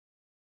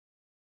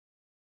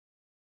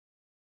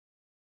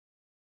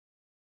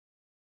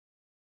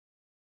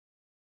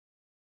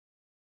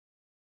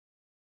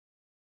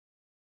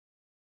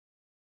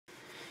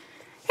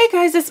Hey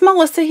guys, it's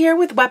Melissa here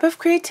with Web of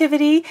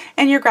Creativity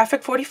and your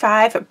Graphic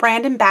 45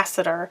 brand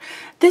ambassador.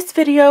 This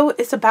video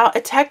is about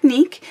a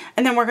technique,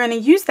 and then we're going to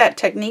use that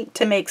technique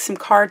to make some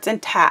cards and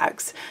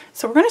tags.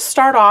 So we're going to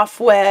start off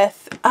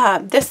with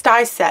this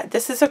die set.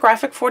 This is a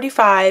Graphic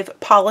 45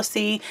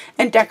 policy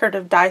and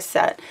decorative die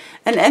set.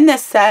 And in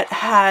this set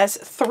has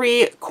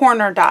 3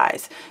 corner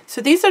dies. So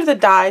these are the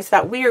dies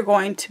that we are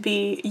going to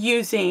be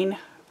using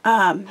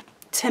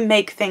to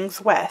make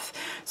things with.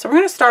 So we're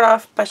going to start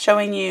off by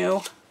showing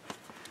you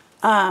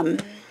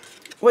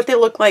what they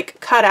look like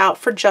cut out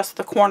for just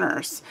the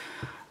corners.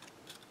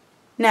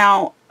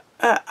 Now,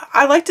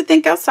 I like to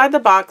think outside the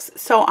box,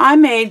 so I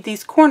made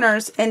these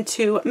corners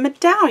into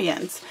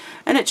medallions.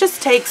 And it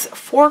just takes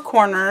 4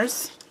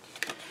 corners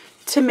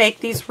to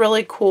make these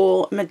really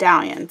cool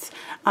medallions.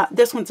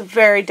 This one's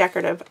very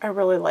decorative. I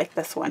really like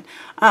this one.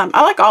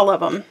 I like all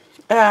of them.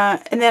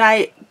 And then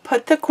I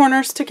put the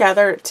corners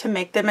together to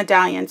make the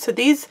medallion. So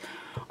these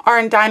are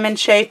in diamond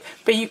shape,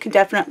 but you can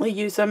definitely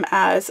use them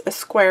as a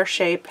square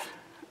shape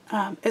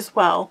as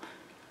well.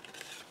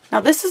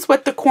 Now this is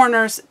with the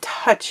corners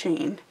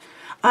touching.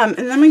 And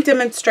let me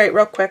demonstrate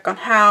real quick on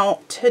how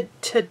to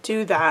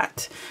do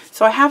that.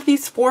 So I have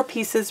these 4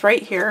 pieces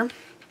right here.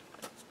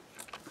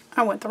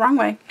 I went the wrong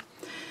way.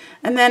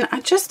 And then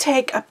I just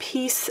take a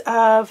piece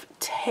of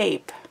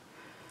tape,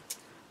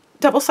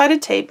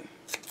 double-sided tape.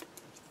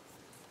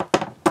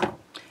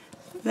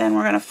 Then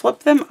we're going to flip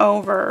them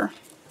over,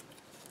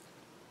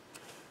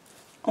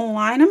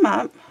 line them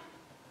up,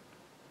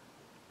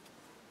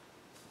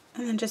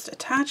 and then just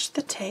attach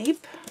the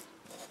tape.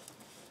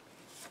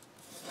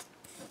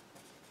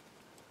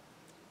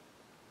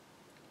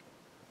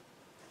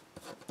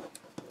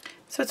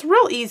 So it's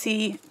real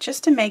easy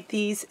just to make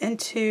these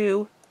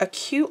into a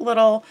cute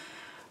little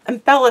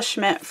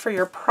embellishment for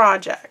your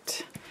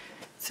project.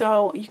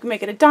 So you can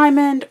make it a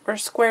diamond or a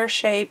square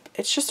shape.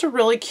 It's just a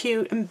really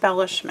cute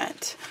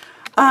embellishment.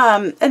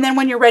 And then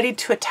when you're ready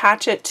to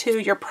attach it to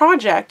your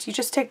project, you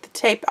just take the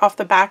tape off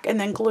the back and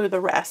then glue the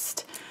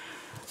rest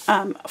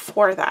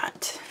for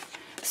that.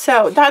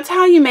 So that's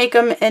how you make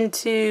them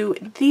into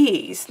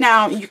these.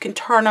 Now you can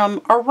turn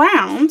them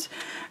around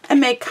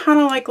and make kind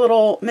of like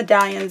little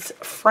medallions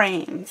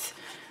frames.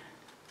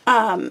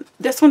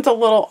 This one's a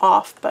little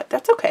off, but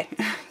that's okay.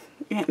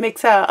 It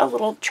makes a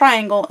little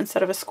triangle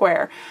instead of a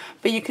square.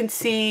 But you can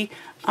see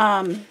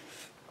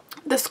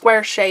the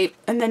square shape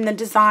and then the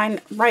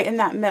design right in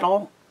that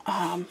middle,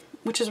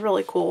 which is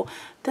really cool.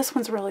 This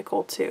one's really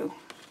cool too.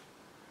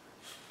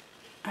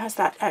 It has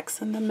that X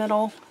in the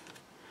middle.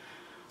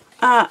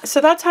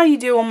 So that's how you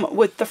do them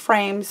with the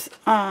frames,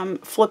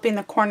 flipping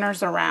the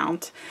corners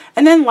around.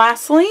 And then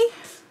lastly,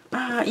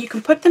 you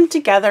can put them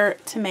together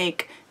to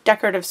make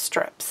decorative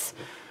strips.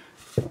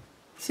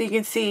 So you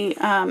can see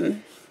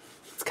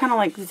it's kind of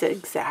like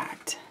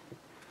zigzagged.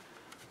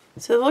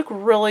 So they look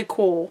really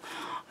cool.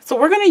 So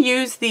we're going to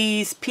use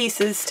these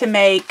pieces to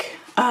make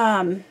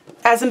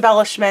as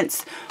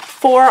embellishments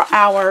for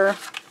our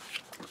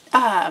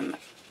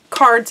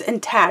cards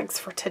and tags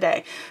for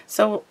today.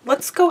 So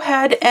let's go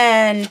ahead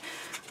and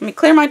let me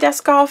clear my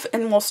desk off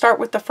and we'll start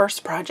with the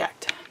first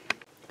project.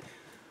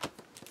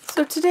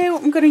 So today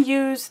I'm going to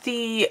use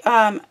the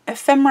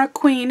Ephemera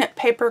Queen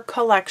paper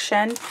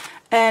collection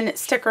and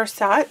sticker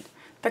set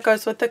that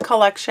goes with the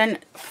collection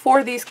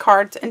for these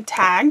cards and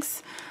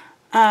tags.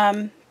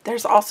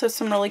 There's also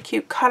some really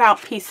cute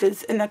cutout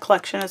pieces in the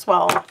collection as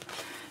well.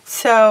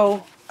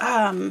 So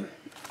that's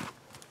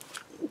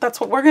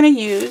what we're going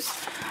to use.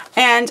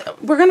 And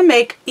we're going to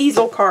make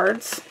easel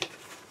cards.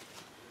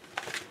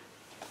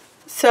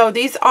 So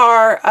these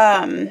are,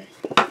 we're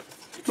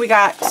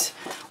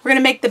going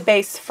to make the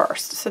base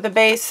first. So the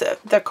base,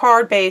 the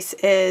card base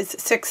is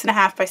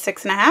 6.5 by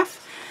 6.5.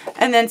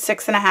 And then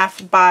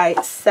 6.5 by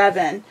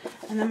 7.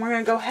 And then we're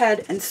going to go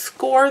ahead and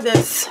score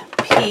this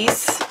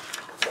piece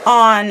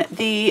on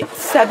the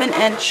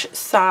 7-inch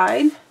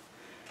side.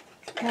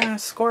 I'm going to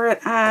score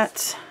it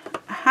at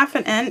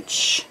 1/2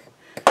 inch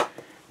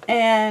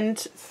and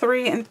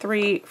 3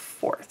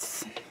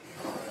 3/4.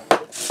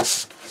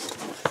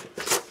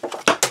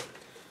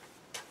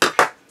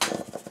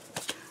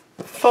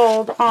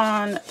 Fold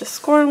on the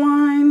score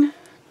line.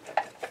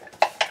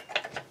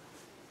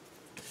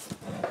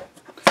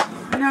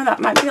 I know that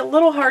might be a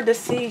little hard to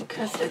see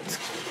because it's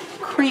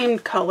cream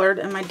colored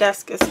and my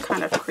desk is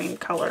kind of cream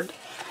colored.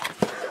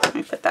 Let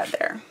me put that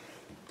there.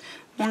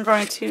 We're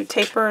going to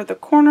taper the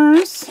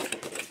corners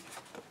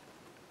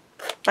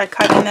by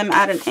cutting them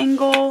at an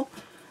angle,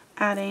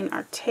 adding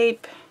our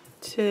tape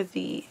to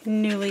the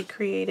newly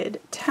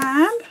created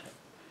tab.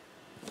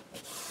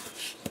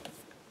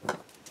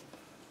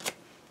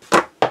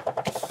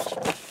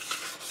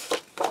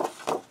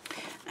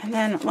 And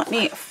then let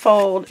me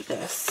fold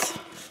this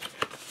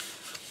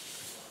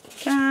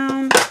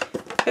down.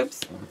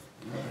 Oops.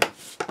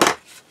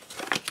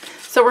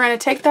 So we're going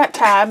to take that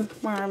tab,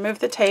 we're going to remove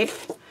the tape,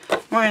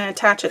 we're going to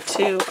attach it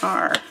to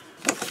our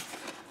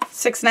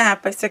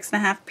 6.5 by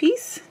 6.5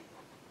 piece.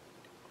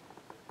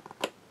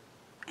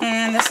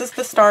 And this is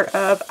the start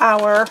of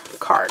our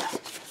card.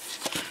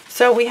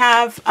 So we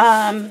have,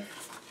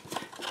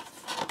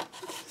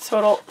 so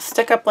it'll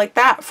stick up like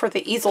that for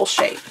the easel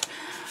shape.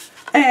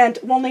 And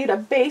we'll need a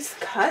base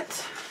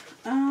cut.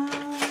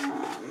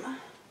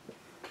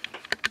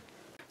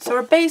 So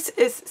our base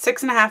is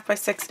 6.5 by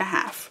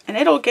 6.5, and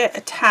it'll get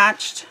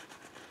attached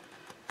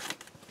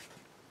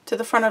to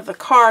the front of the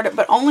card,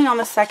 but only on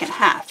the second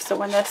half. So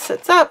when this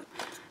sits up,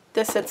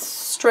 this sits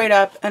straight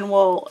up and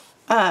will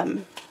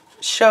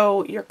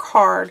show your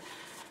card,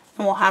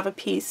 and we'll have a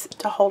piece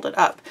to hold it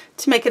up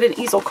to make it an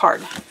easel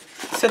card.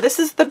 So this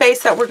is the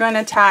base that we're going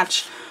to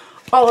attach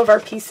all of our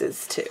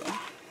pieces to.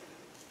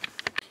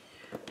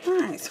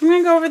 Alright, so I'm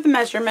going to go over the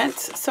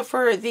measurements. So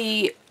for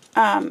the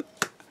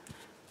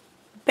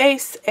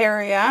base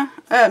area,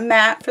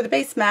 mat, for the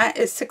base mat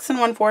is 6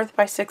 1/4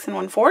 by 6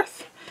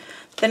 1/4.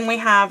 Then we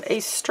have a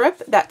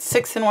strip that's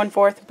 6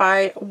 1/4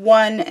 by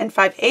 1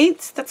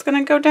 5/8 that's going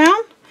to go down.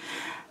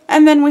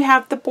 And then we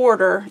have the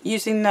border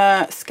using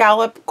the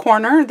scallop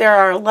corner. There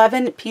are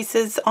 11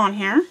 pieces on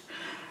here.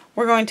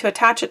 We're going to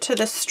attach it to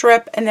the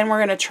strip, and then we're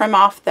going to trim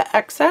off the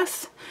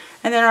excess.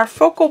 And then our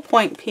focal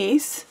point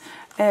piece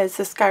is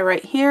this guy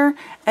right here,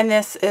 and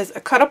this is a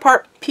cut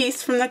apart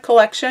piece from the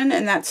collection,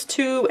 and that's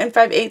 2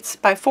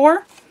 5/8 by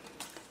 4.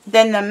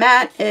 Then the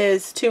mat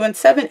is 2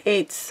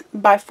 7/8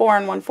 by 4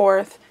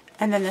 1/4,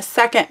 and then the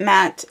second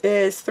mat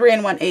is 3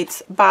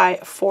 1/8 by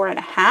 4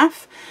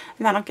 1/2,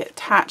 and that'll get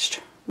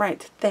attached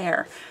right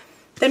there.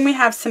 Then we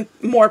have some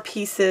more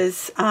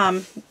pieces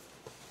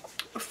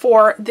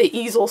for the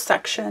easel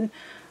section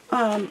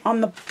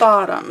on the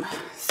bottom.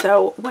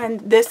 So when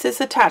this is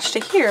attached to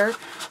here,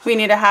 we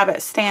need to have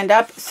it stand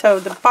up. So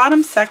the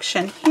bottom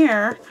section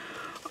here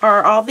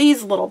are all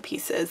these little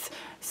pieces.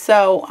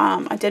 So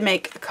I did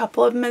make a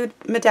couple of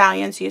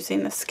medallions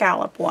using the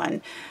scallop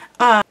one.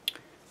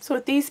 So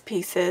with these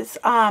pieces,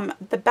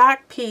 the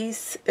back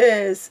piece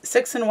is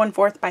 6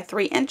 1/4 by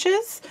 3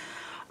 inches.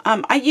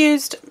 I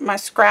used my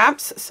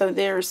scraps, so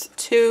there's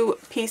 2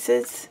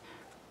 pieces,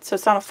 so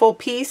it's not a full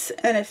piece.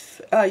 And if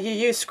you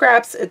use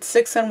scraps, it's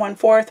 6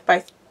 1/4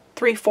 by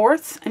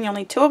 3/4, and you'll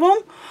need 2 of them.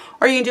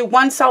 Or you can do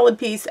one solid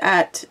piece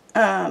at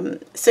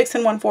 6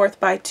 1/4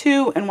 by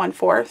 2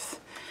 1/4.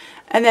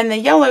 And then the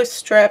yellow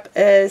strip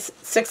is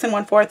 6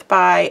 1/4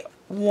 by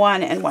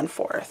 1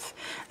 1/4.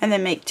 And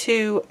then make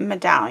 2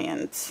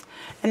 medallions.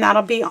 And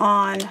that'll be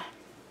on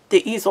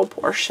the easel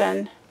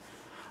portion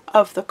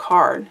of the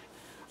card.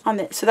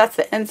 So that's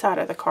the inside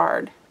of the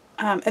card.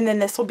 And then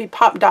this will be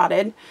pop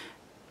dotted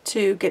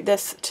to get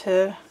this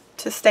to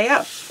stay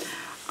up.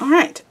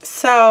 Alright,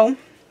 so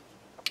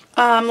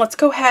let's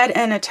go ahead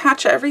and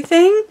attach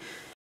everything.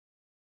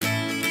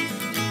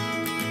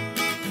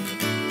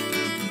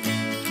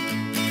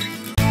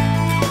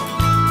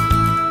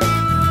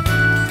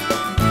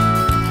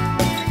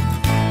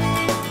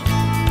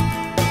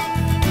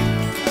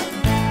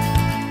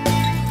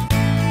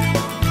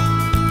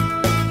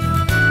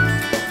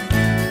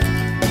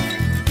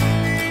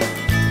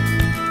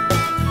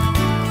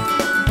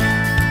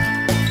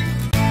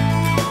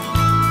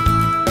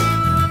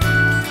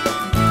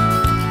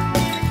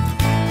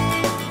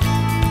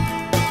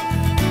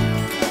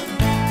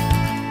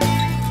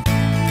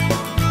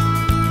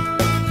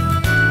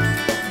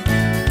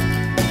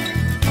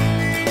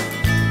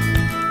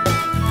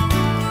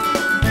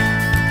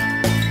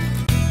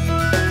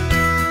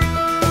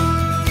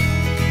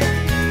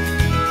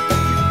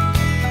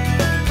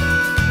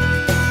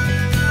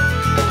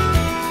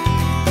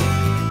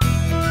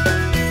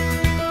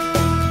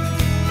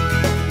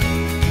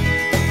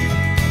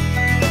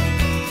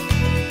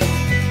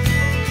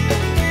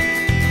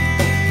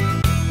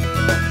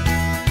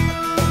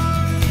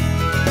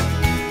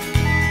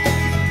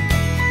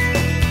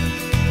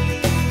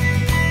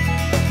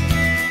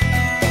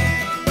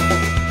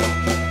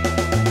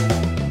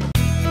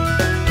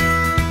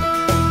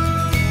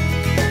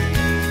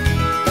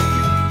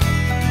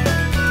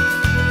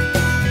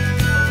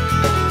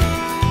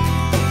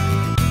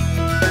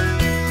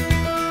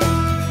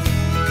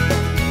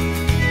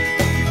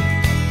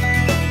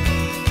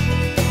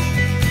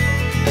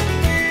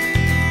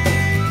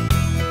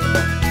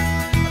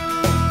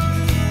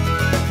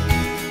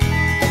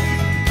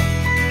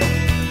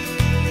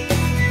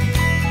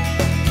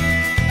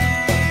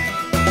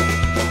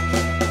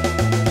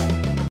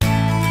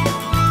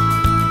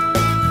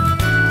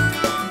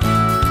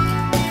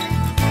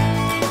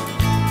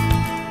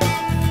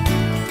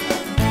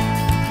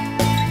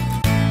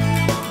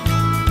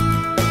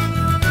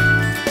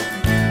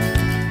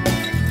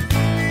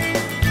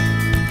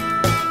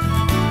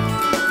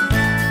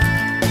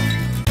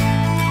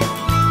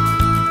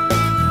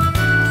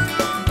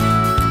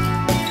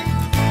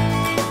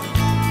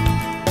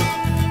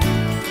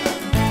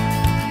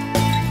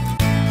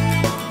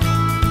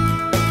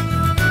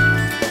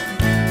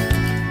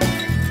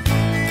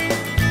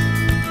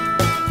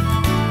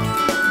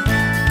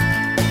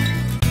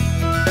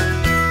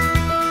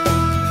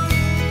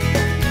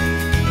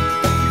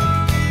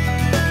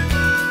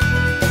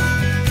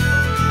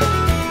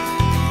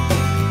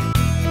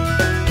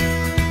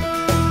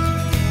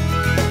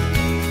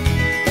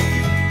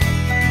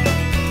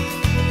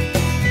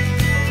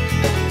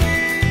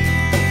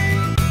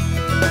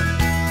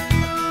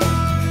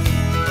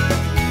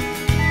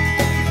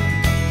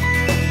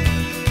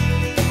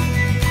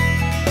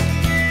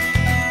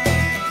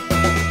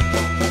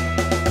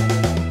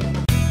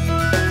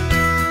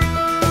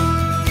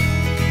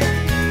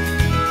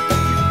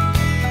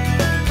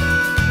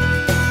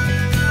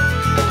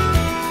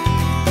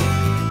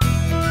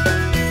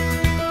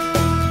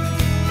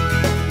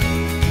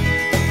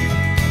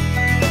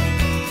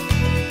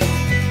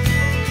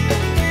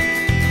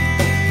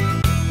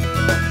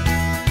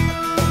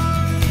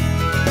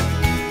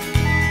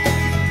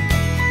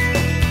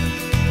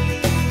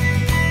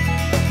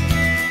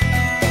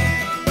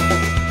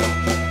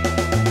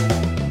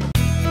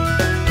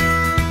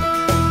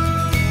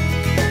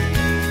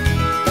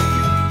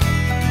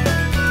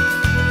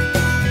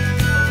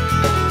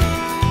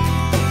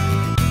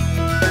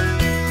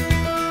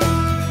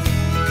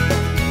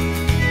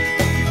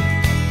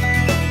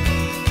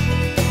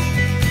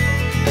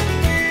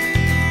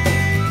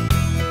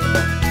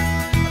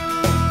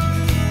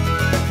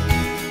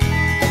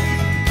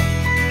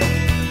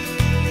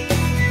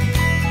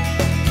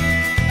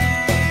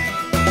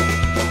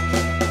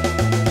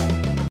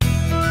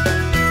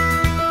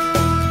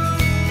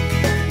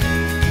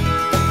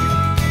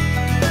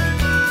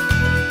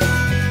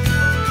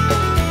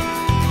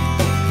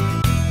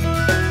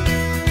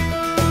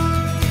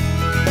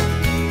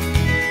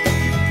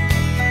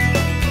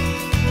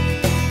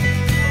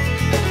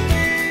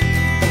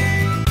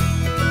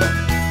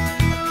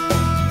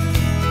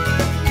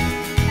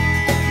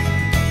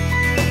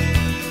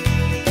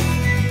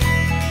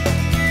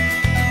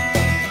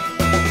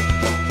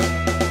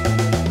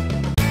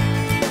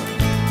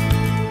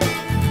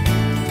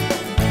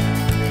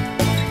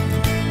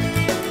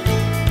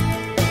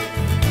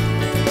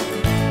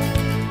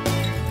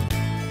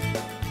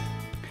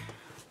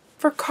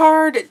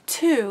 card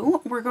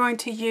 2, we're going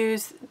to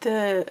use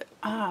the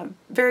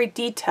very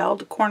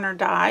detailed corner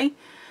die.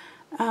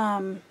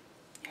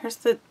 Here's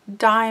the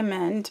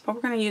diamond, but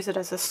we're going to use it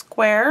as a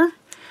square.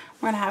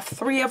 We're going to have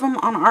 3 of them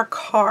on our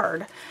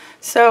card.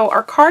 So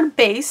our card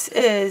base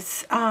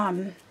is,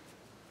 the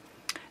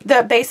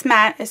base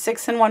mat is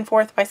 6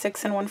 1/4 by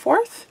 6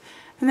 1/4.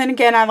 And then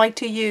again, I like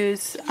to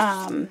use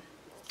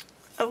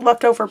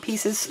leftover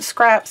pieces,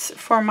 scraps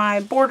for my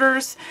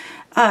borders.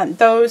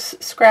 Those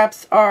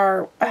scraps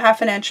are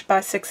 1/2 inch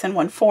by 6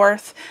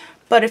 1/4.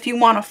 But if you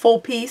want a full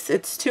piece,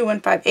 it's 2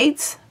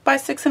 5/8 by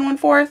 6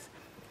 1/4.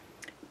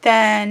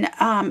 Then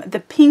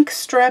the pink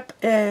strip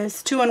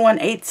is 2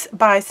 1/8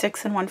 by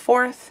 6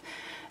 1/4.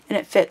 And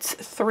it fits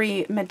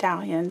 3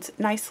 medallions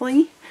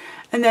nicely.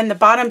 And then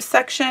the bottom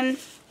section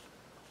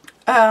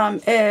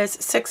is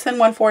 6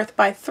 1/4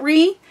 by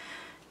 3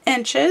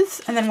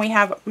 inches. And then we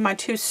have my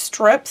 2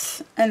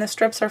 strips, and the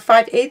strips are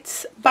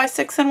 5/8 by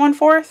 6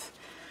 1/4.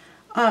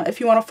 If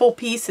you want a full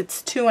piece,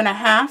 it's 2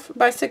 1/2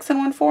 by 6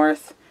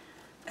 1/4.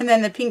 And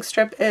then the pink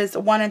strip is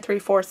 1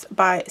 3/4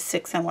 by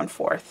 6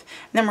 1/4.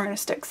 And then we're going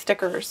to stick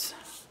stickers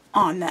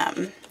on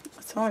them.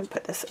 So I'm going to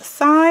put this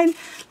aside.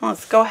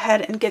 Let's go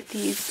ahead and get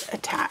these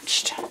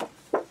attached.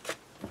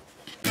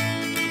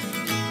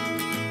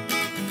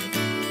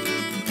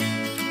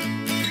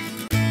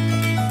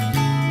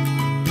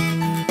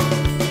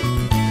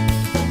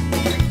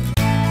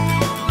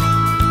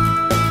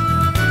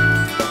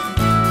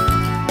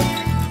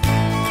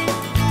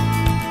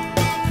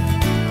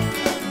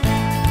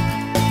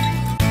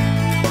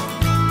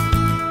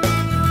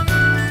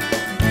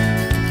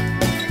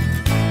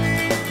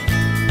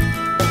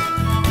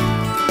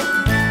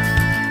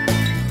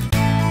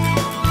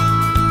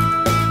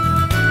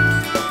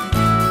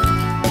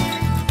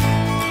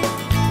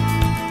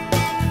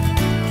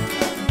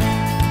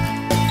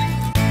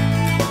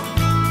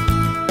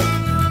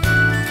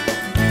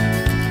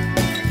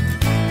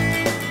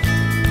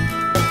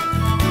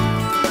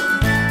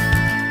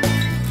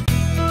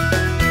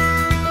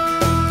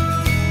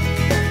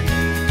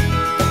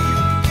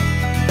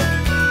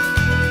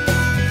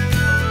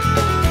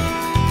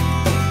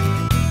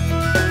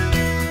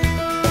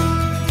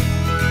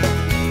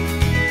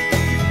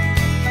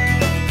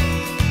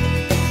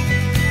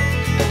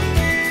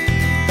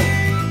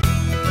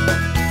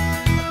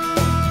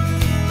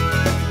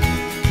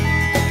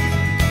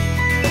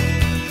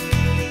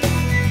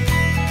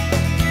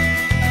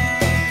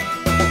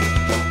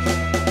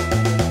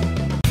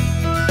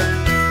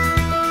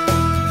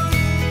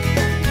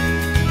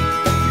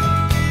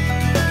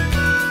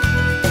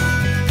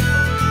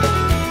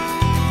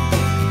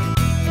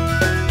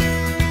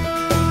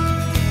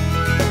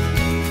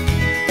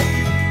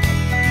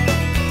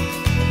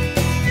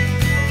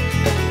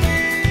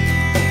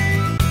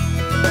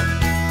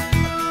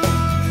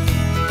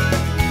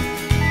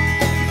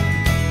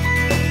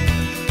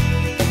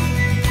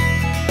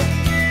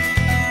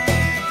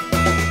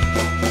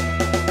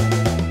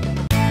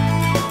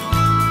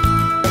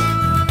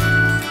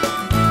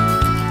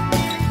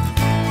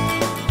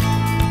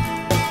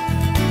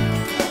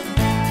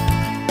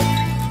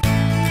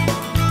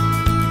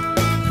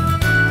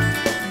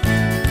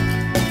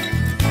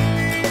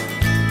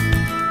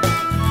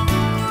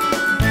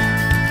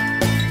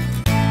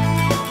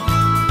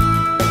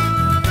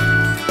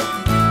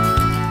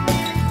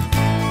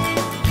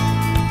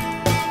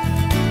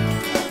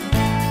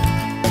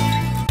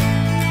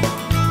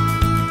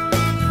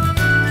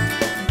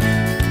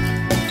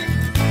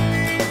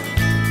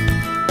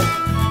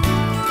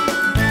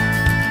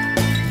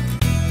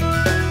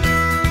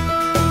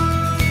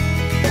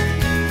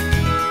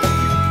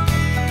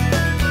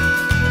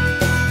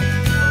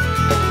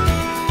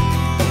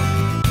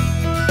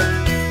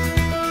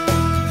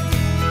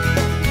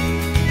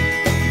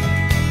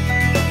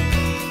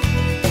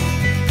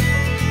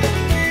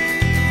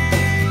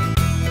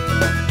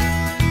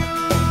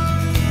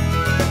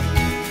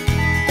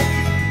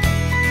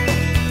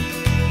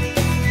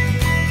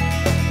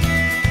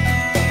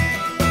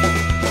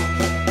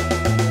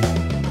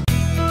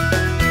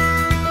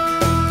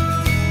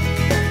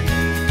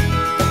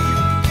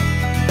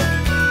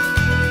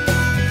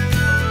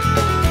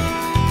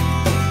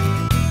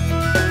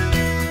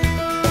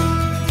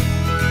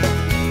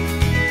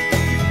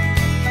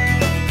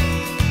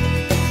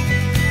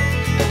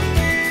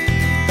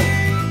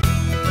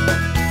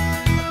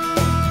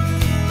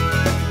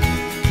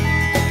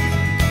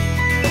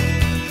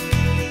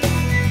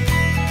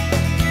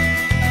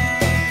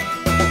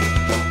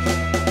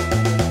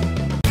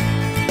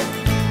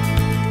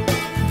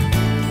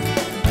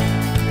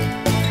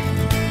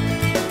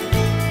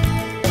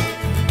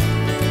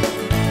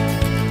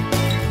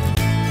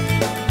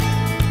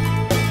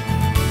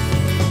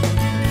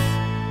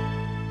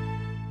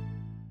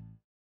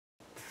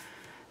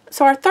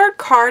 So our third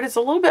card is a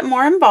little bit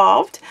more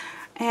involved,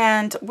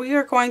 and we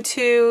are going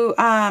to,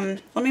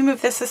 let me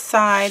move this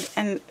aside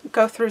and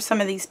go through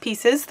some of these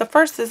pieces. The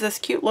first is this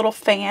cute little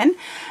fan,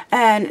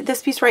 and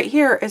this piece right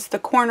here is the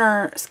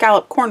corner,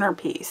 scallop corner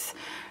piece.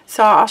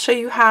 So I'll show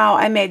you how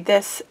I made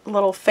this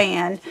little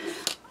fan.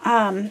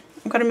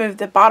 I'm going to move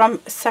the bottom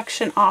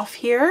section off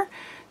here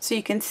so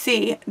you can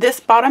see this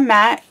bottom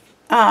mat,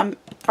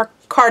 our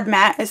card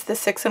mat, is the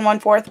 6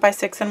 1/4 by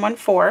 6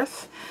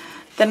 1/4.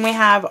 Then we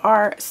have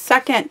our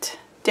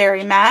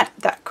secondary mat.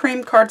 That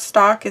cream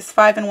cardstock is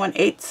 5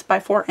 1/8 by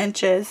 4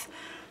 inches.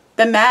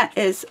 The mat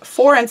is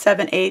 4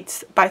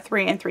 7/8 by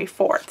 3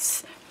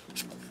 3/4.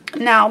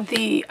 Now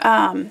the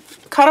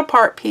cut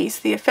apart piece,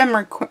 the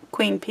Ephemera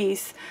Queen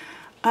piece,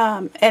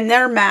 and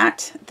their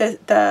mat,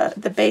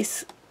 the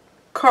base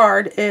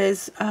card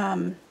is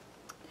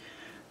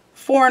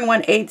 4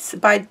 1/8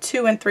 by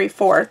 2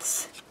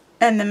 3/4,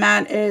 and the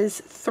mat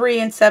is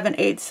 3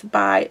 7/8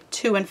 by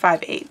 2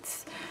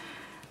 5/8.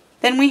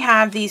 Then we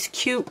have these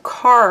cute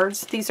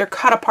cards. These are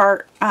cut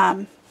apart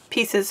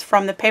pieces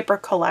from the paper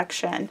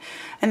collection,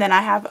 and then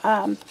I have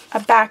a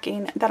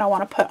backing that I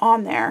want to put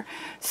on there.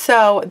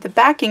 So the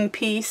backing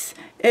piece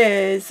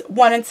is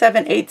 1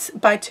 7/8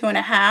 by 2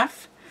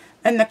 1/2,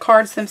 and the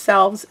cards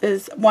themselves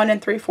is 1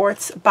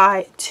 3/4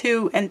 by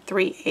 2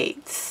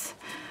 3/8.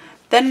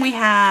 Then we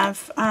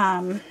have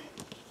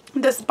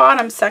this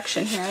bottom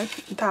section here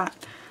that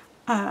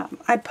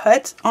I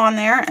put on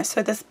there.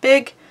 So this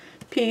big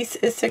piece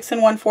is 6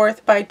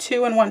 1/4 by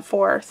 2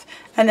 1/4,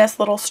 and this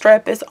little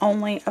strip is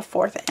only a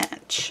 1/4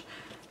 inch.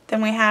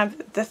 Then we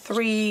have the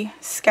 3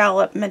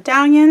 scallop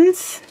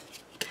medallions,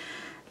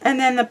 and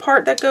then the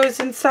part that goes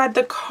inside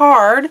the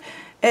card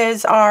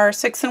is our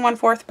 6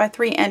 1/4 by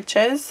 3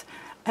 inches,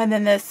 and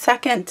then the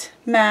second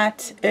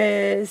mat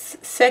is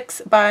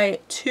 6 by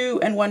 2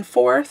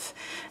 1/4,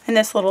 and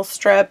this little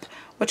strip,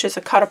 which is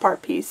a cut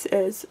apart piece,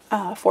 is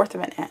 1/4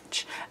 of an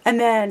inch. And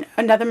then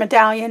another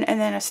medallion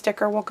and then a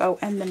sticker will go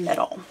in the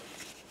middle.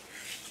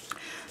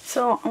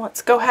 So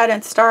let's go ahead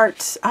and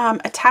start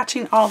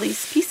attaching all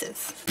these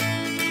pieces.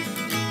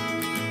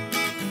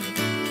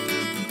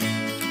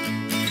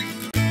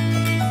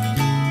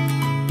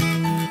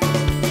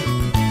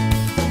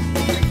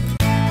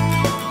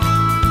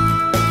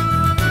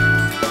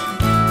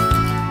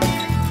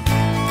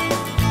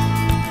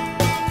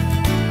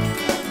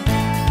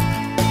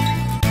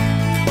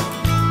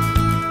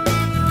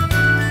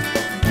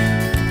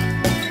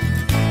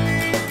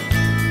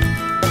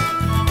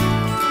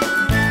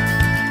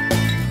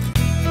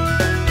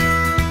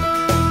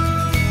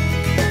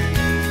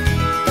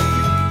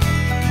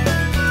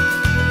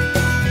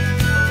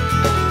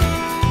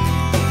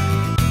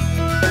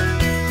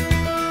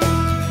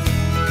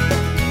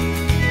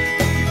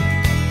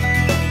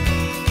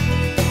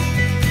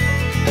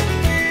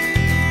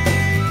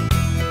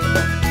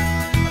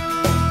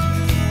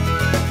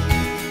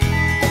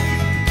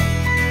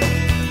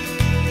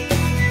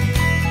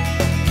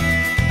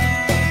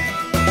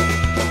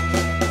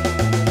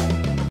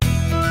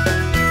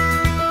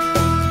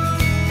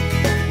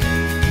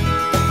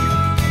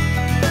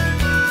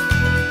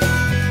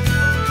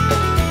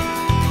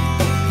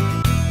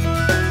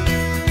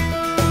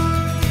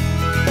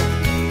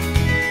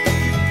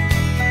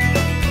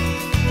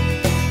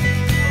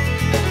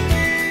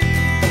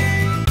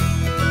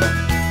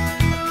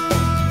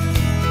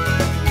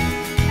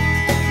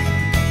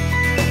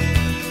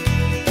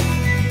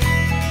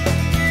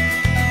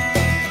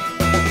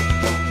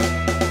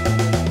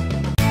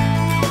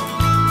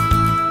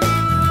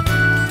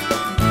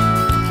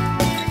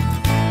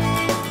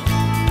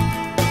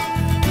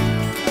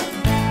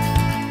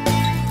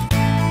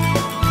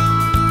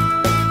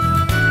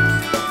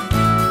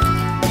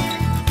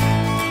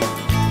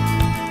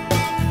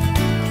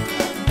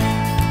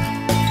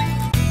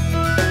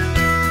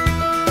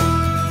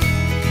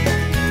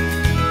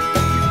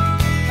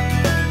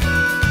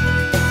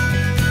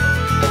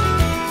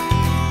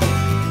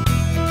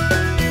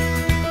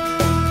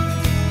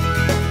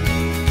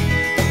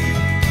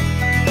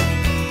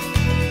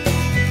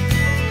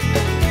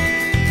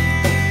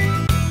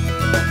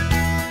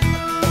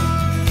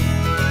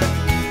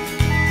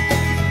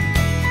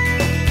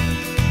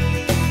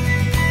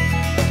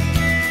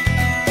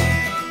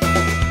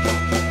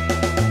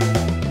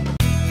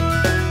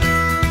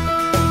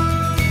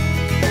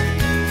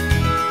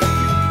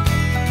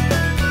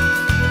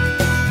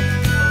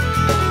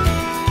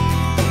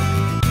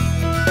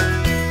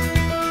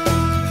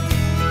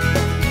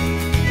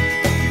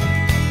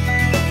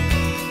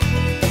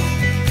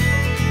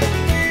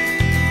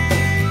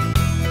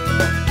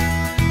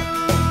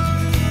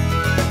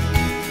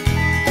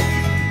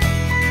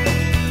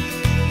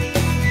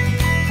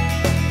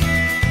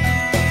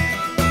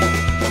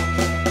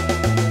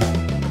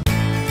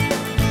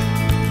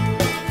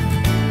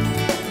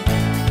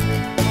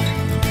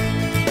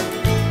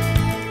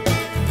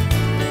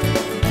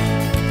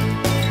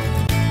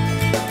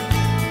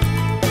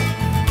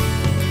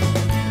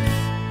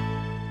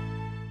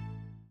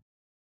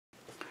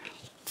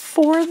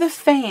 For the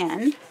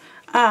fan,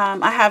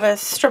 I have a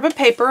strip of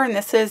paper, and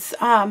this is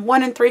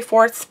 1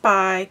 3/4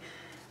 by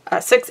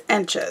 6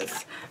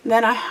 inches.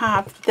 Then I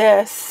have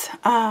this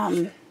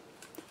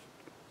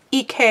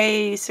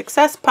EK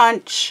Success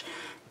Punch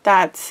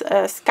that's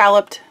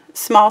scalloped,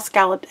 small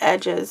scalloped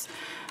edges.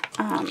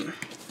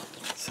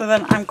 So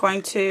then I'm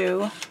going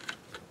to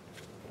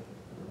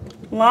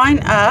line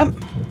up.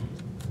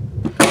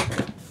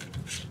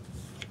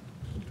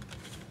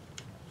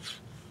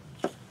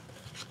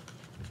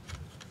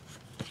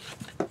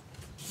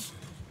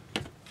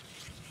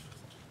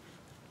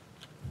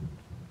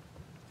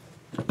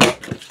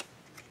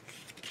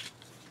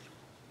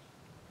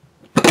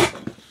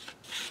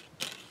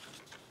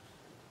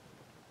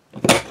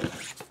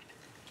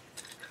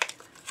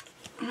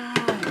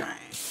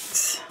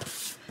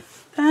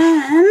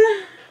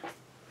 Then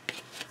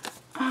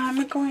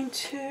I'm going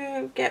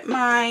to get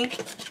my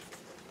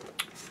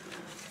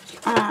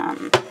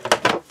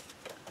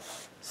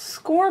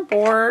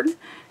scoreboard,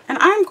 and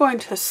I'm going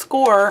to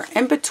score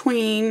in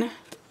between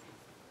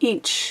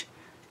each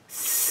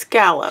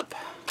scallop.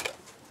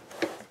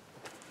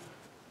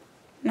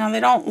 Now they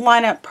don't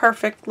line up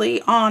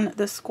perfectly on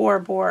the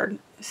scoreboard,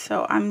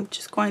 so I'm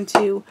just going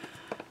to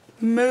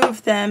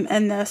move them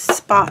in the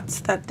spots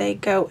that they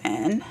go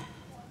in.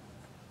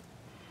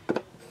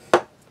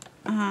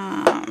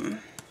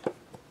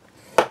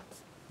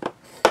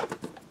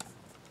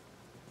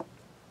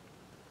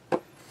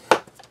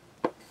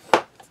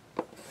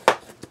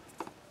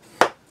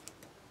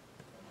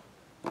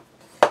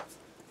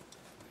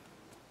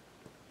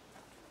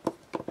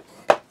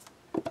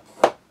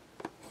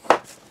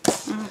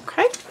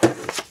 Okay.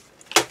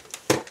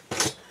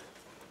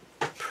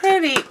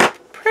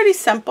 Pretty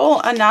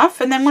simple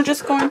enough, and then we're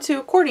just going to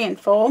accordion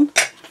fold.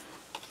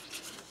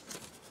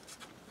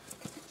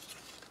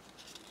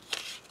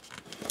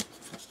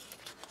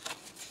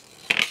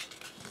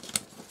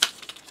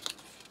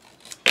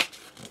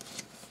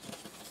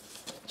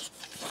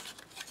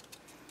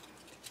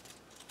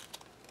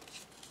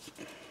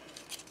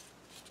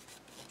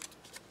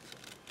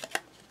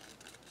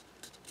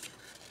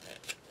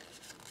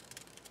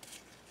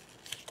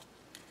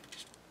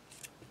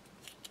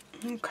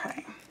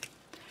 Okay.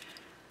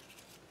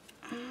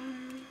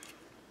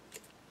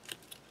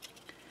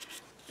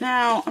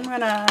 Now I'm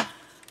gonna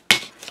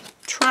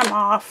trim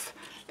off.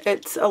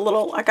 It's a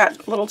little, I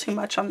got a little too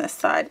much on this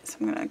side, so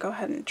I'm gonna go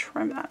ahead and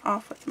trim that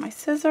off with my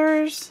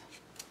scissors.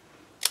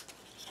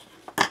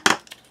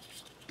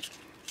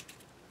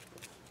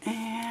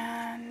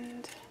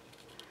 And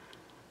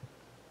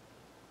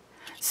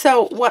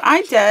so what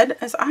I did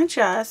is I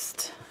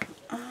just,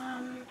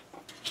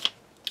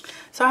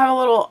 so I have a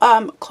little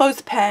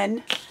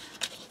clothespin.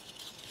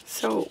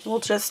 So we'll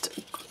just,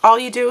 all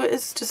you do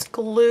is just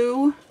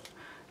glue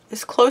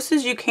as close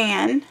as you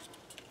can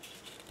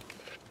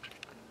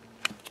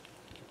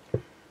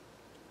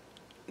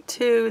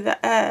to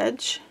the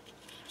edge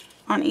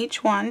on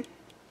each one.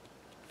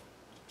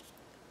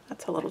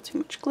 That's a little too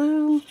much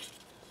glue.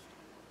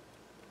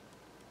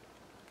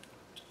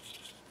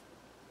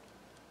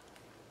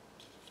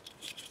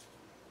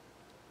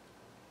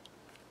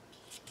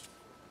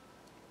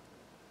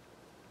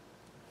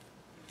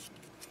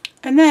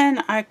 And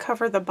then I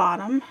cover the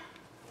bottom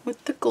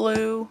with the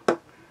glue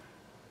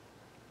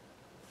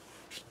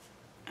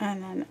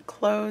and then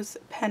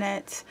clothespin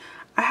it.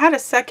 I had a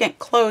second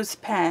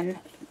clothespin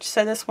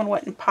so this one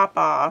wouldn't pop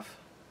off,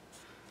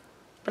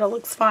 but it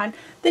looks fine.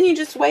 Then you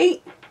just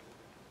wait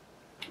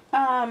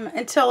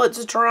until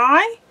it's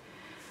dry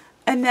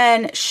and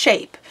then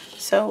shape.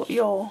 So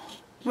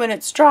when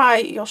it's dry,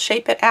 you'll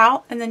shape it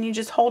out, and then you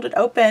just hold it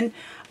open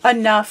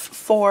enough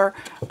for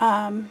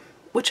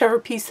whichever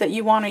piece that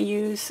you want to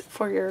use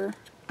for your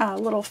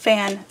little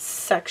fan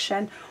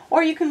section,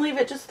 or you can leave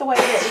it just the way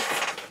it is,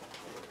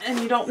 and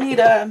you don't need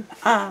a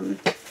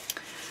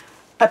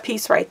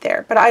piece right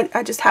there. But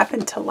I just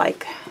happen to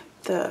like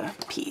the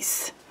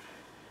piece.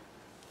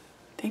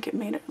 I think it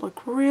made it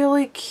look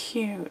really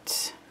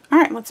cute. All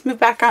right, let's move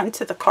back out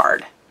into the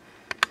card.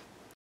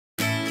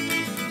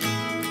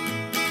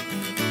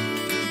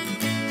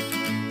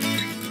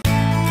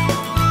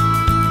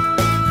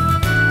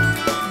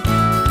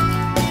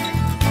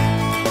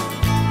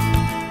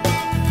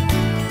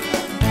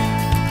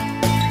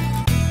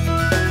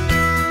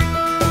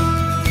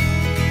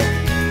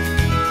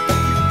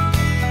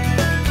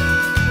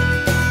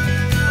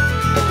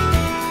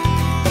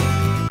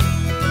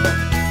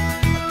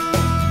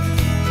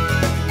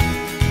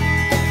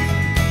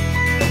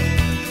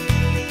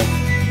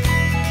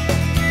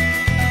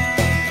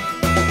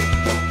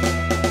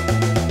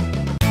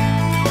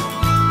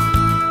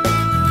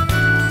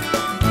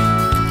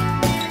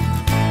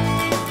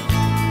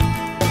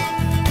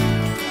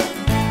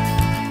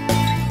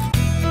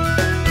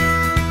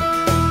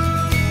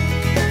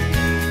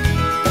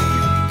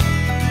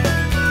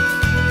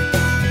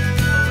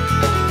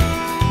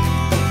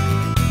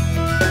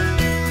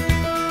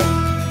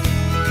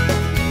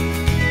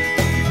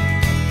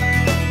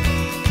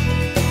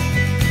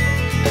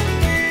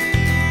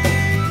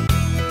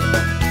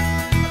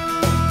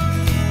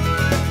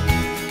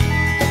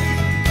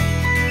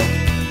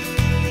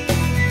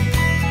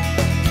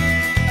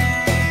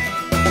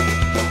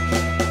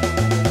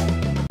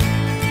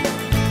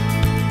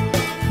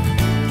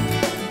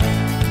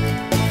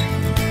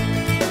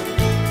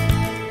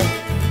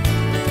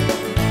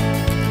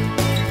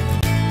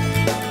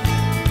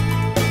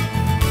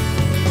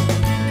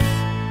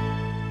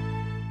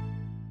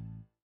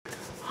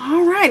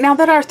 right, now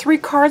that our 3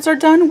 cards are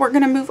done, we're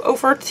going to move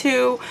over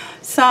to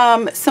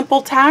some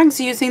simple tags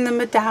using the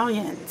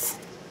medallions.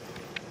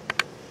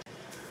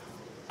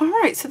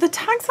 Alright, so the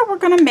tags that we're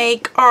going to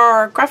make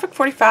are Graphic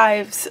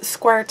 45's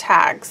square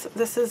tags.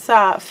 This is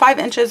 5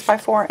 inches by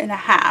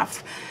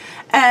 4.5.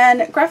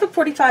 And Graphic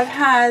 45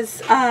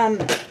 has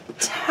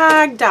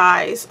tag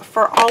dies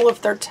for all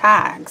of their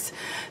tags.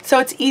 So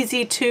it's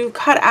easy to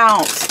cut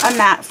out a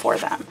mat for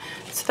them.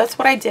 So that's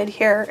what I did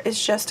here,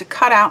 is just to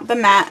cut out the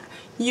mat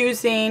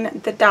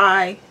using the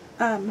die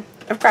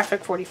of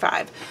Graphic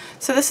 45.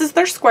 So this is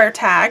their square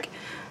tag.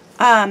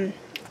 I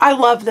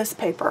love this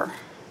paper.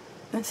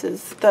 This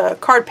is the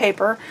card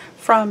paper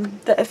from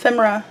the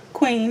Ephemera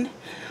Queen.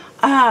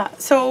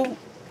 So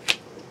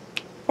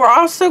we're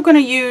also going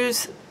to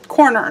use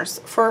corners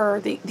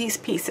for these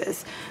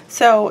pieces.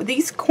 So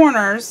these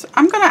corners,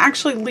 I'm going to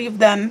actually leave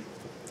them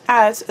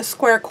as a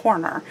square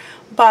corner,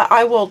 but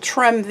I will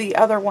trim the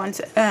other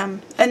ones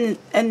and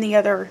the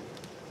other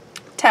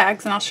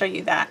tags, and I'll show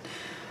you that.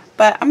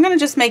 But I'm going to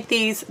just make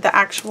these the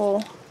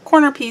actual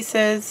corner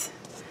pieces,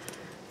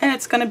 and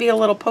it's going to be a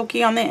little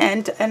pokey on the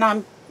end, and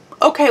I'm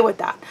okay with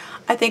that.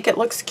 I think it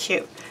looks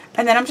cute.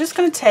 And then I'm just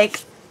going to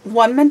take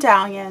one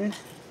medallion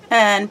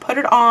and put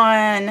it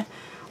on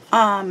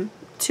a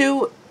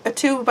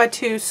 2 by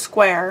 2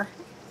 square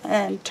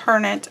and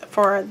turn it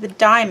for the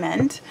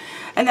diamond.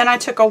 And then I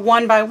took a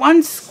 1 by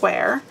 1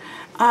 square,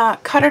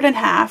 cut it in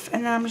half,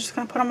 and then I'm just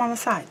going to put them on the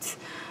sides.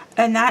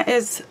 And that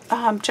is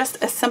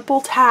just a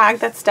simple tag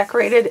that's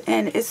decorated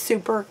and is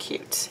super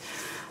cute.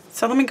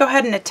 So let me go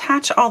ahead and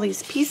attach all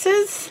these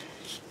pieces.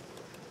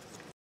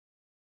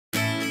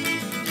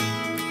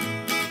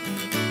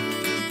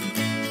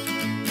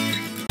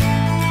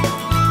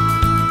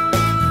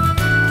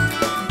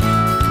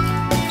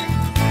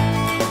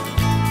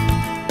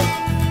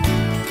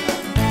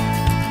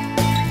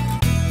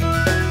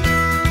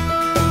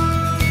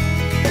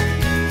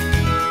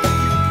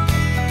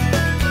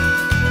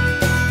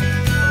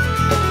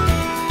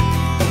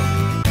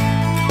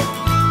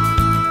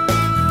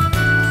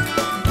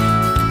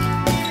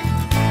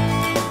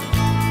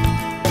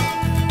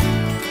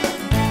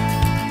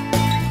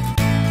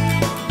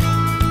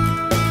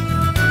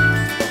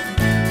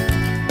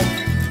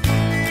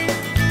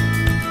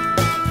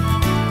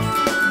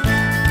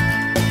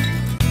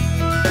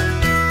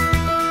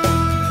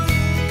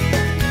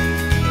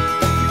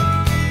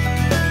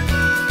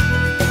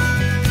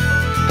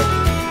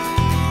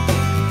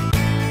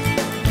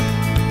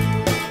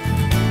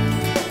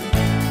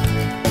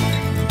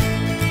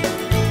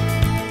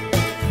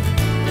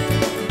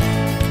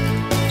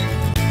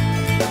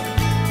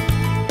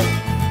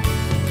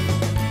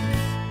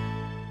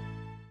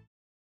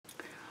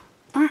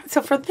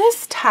 So for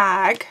this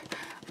tag,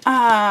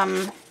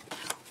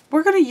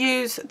 we're going to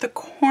use the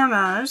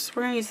corners.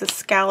 We're going to use the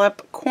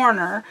scallop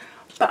corner,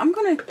 but I'm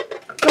going to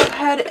go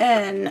ahead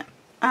and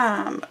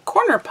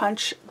corner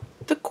punch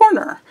the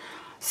corner.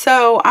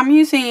 So I'm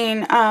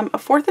using a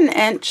 1/4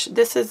 inch.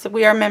 This is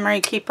We Are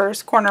Memory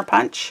Keepers corner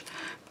punch.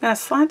 I'm going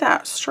to slide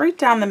that straight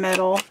down the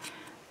middle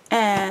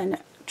and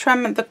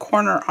trim the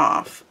corner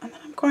off. And then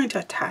I'm going to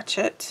attach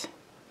it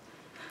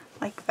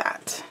like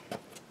that.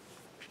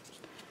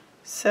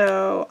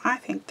 So I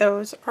think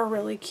those are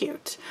really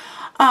cute.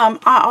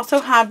 I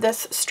also have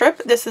this strip.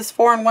 This is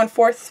 4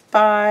 1/4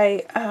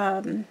 by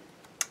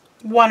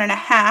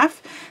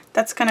 1.5.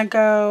 That's going to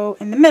go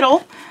in the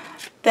middle.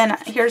 Then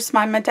here's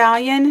my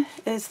medallion,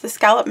 is the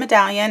scallop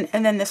medallion,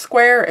 and then the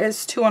square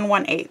is 2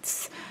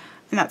 1/8,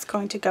 and that's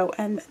going to go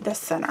in the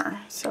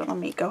center. So let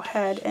me go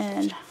ahead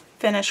and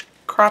finish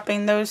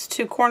cropping those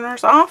 2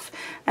 corners off,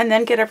 and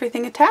then get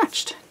everything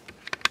attached.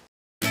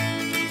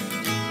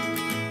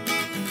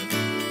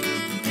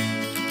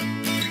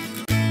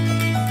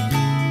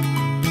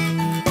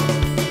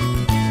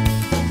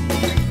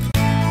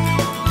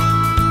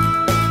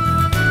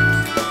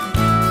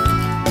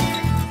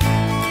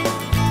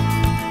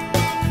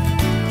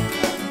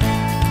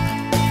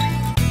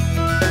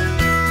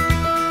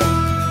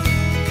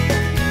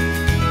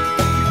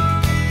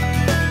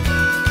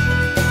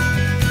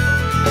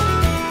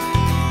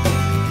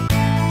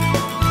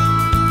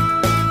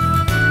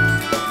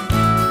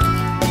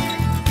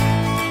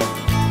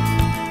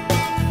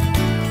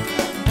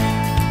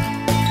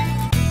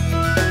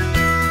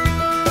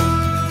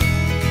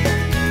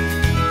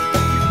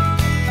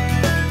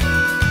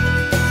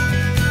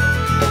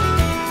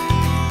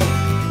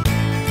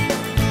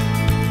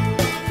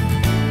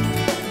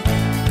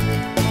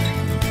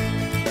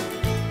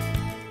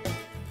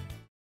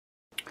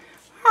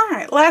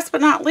 Last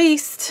but not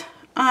least,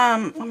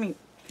 let me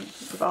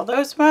move all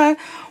those by.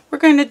 We're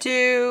going to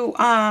do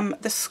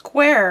the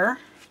square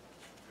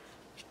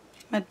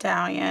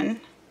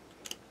medallion.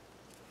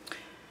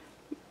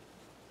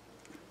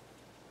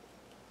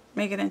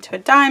 Make it into a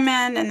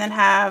diamond, and then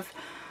have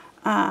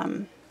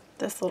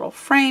this little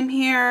frame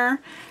here.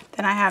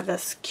 Then I have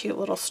this cute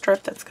little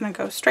strip that's going to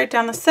go straight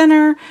down the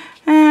center.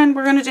 And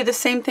we're going to do the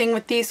same thing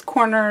with these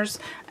corners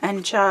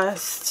and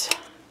just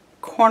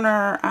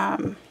corner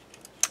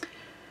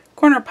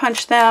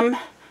punch them,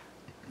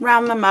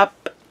 round them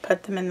up,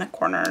 put them in the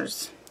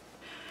corners.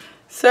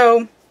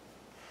 So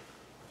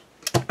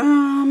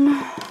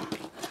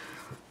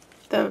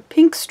the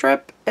pink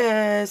strip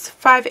is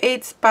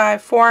 5/8 by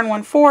 4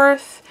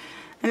 1/4,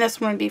 and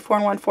this one would be 4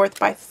 1/4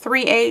 by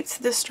 3/8.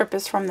 This strip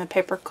is from the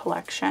paper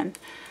collection.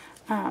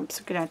 So I'm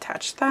going to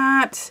attach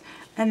that.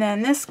 And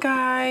then this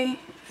guy,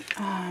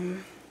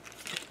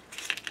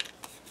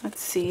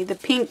 let's see, the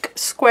pink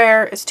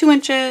square is 2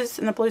 inches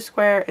and the blue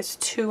square is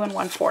 2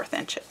 1/4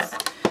 inches.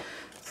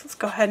 So let's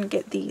go ahead and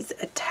get these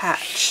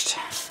attached.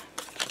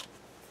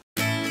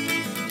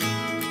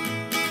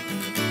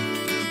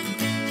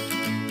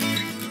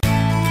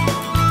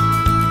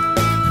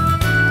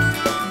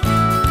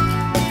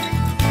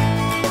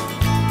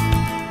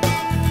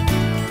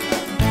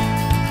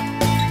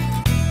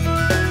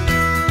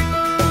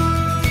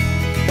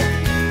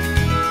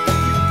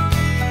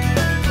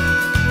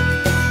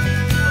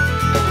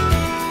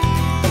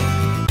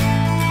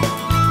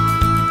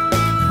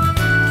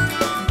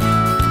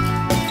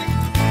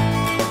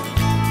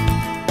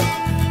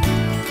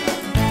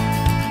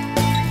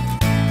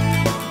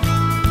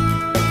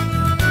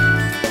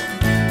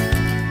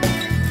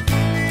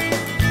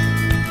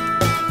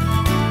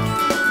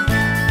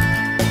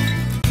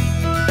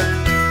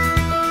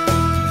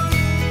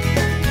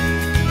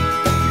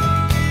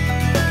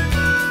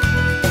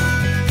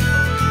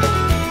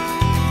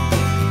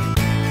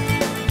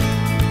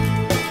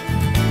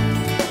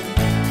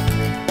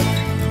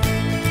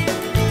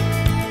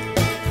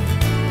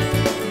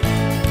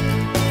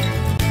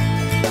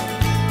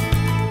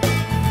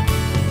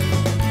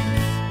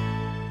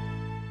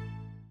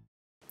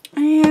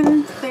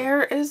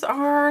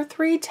 Our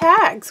 3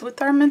 tags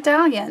with our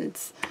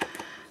medallions.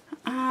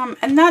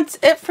 And that's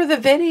it for the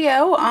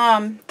video.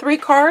 3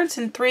 cards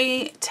and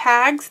 3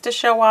 tags to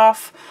show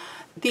off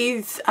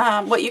these,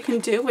 what you can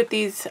do with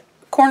these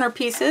corner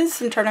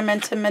pieces and turn them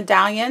into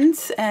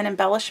medallions and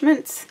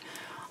embellishments.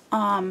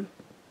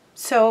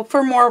 So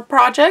for more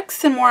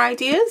projects and more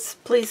ideas,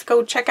 please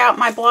go check out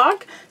my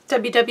blog,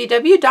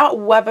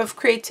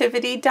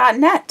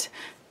 www.webofcreativity.net.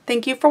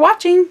 Thank you for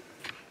watching.